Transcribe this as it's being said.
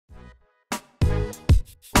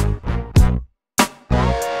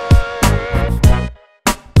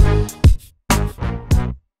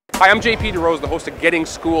Hi, I'm JP DeRose, the host of Getting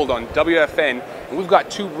Schooled on WFN, and we've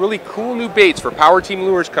got two really cool new baits for Power Team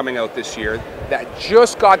Lures coming out this year that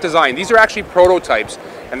just got designed. These are actually prototypes,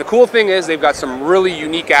 and the cool thing is they've got some really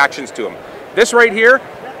unique actions to them. This right here,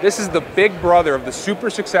 this is the big brother of the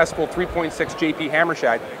super successful 3.6 JP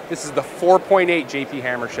Hammershad. This is the 4.8 JP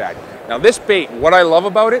Hammershad. Now this bait, what I love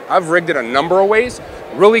about it, I've rigged it a number of ways.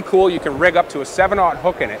 Really cool, you can rig up to a 7/0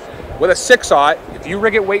 hook in it. With a 6/0, if you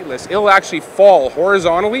rig it weightless, it'll actually fall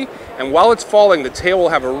horizontally, and while it's falling, the tail will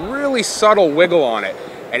have a really subtle wiggle on it,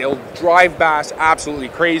 and it'll drive bass absolutely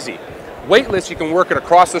crazy. Weightless, you can work it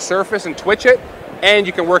across the surface and twitch it, and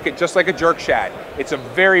you can work it just like a jerk shad. It's a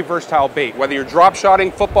very versatile bait. Whether you're drop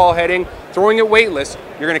shotting, football heading, throwing it weightless,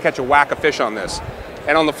 you're gonna catch a whack of fish on this.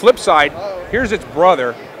 And on the flip side, here's its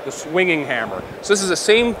brother, the swinging hammer. So this is the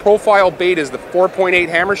same profile bait as the 4.8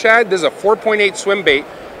 Hammershad. This is a 4.8 swim bait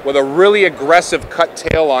with a really aggressive cut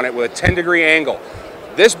tail on it with a 10-degree angle.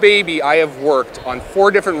 This baby I have worked on 4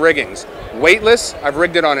 different riggings. Weightless, I've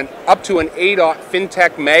rigged it on up to an 8/0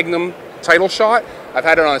 Fintech Magnum title shot. I've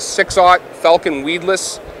had it on a 6/0 Falcon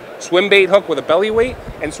weedless swim bait hook with a belly weight,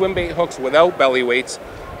 and swim bait hooks without belly weights.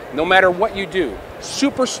 No matter what you do,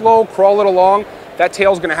 super slow, crawl it along, that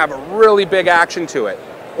tail's gonna have a really big action to it.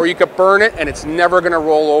 Or you could burn it and it's never gonna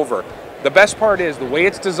roll over. The best part is the way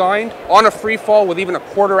it's designed, on a free fall with even a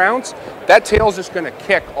 1/4 ounce, that tail's just gonna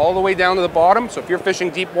kick all the way down to the bottom. So if you're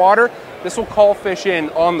fishing deep water, this will call fish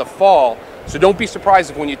in on the fall. So don't be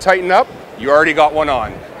surprised if when you tighten up, you already got one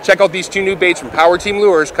on. Check out these 2 new baits from Power Team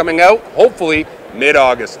Lures coming out, hopefully,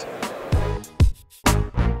 mid-August.